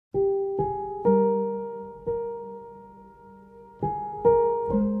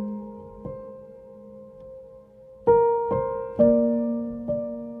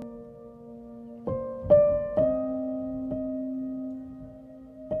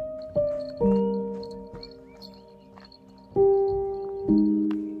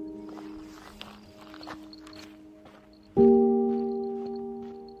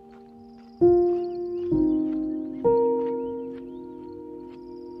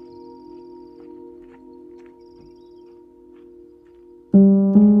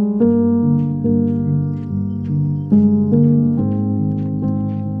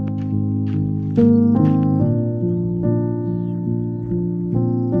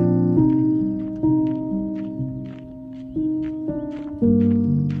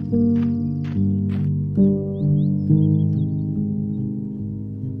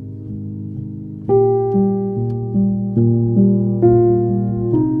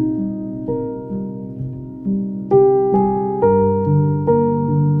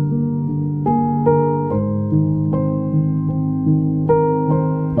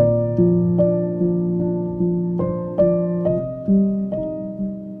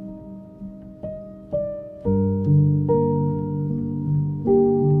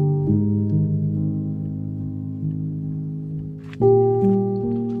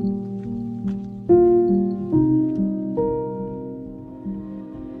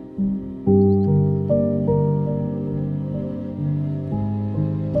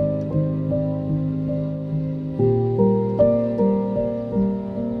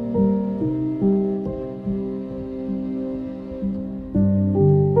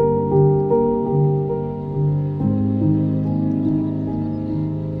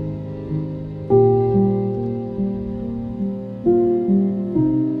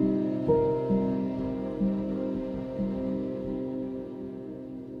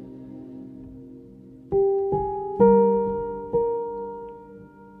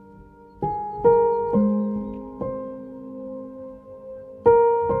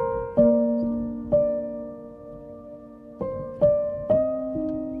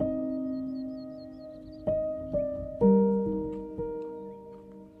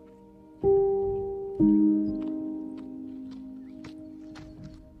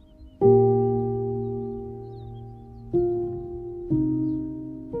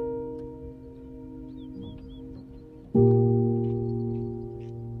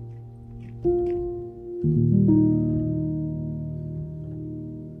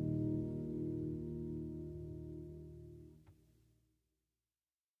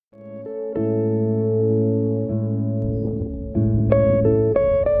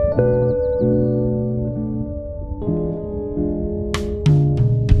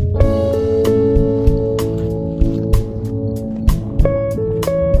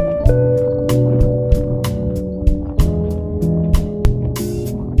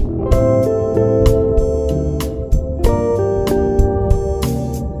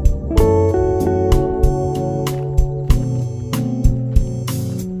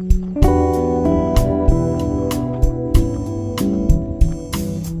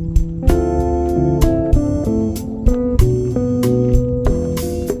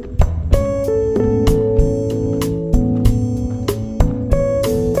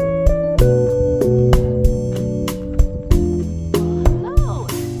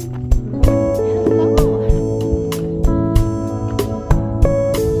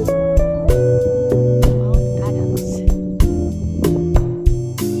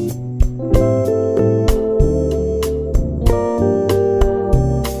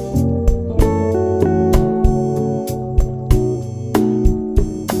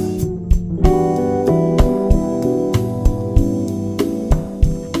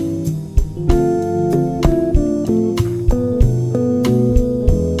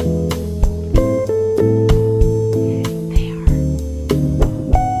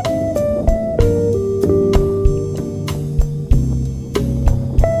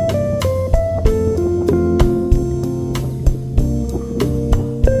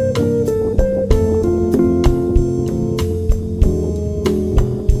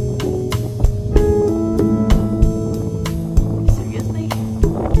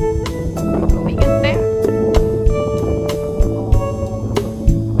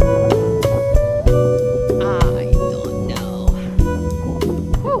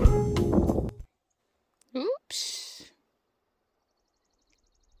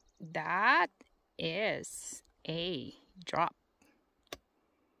That is a drop.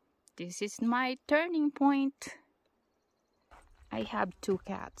 This is my turning point. I have 2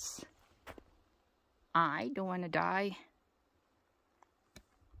 cats. I don't want to die.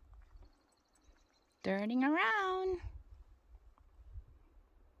 Turning around.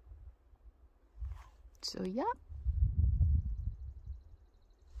 So yeah,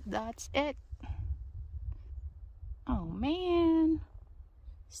 that's it. Oh man,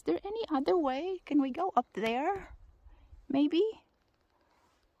 Is there any other way? Can we go up there? Maybe?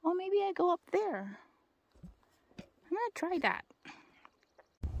 Oh, maybe I go up there. I'm gonna try that.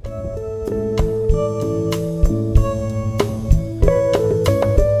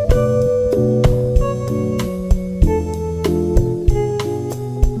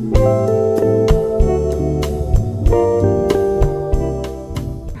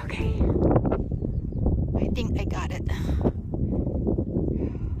 Okay. I think I got it.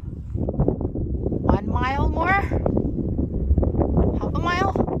 1 mile more? Half a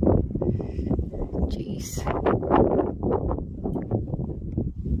mile? Jeez.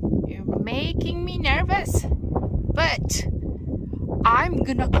 You're making me nervous, but I'm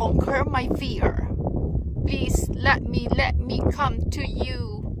gonna conquer my fear. Please let me come to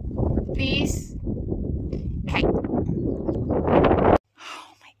you. Please. Okay. Oh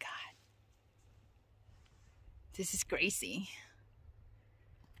my God. This is crazy.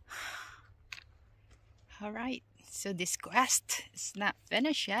 All right. So this quest is not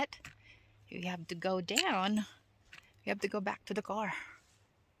finished yet. We have to go down. We have to go back to the car.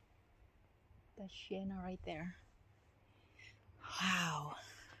 That's Sienna right there. Wow.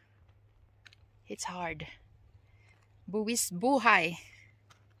 It's hard. Buwis buhay.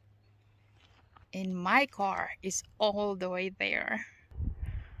 And my car is all the way there.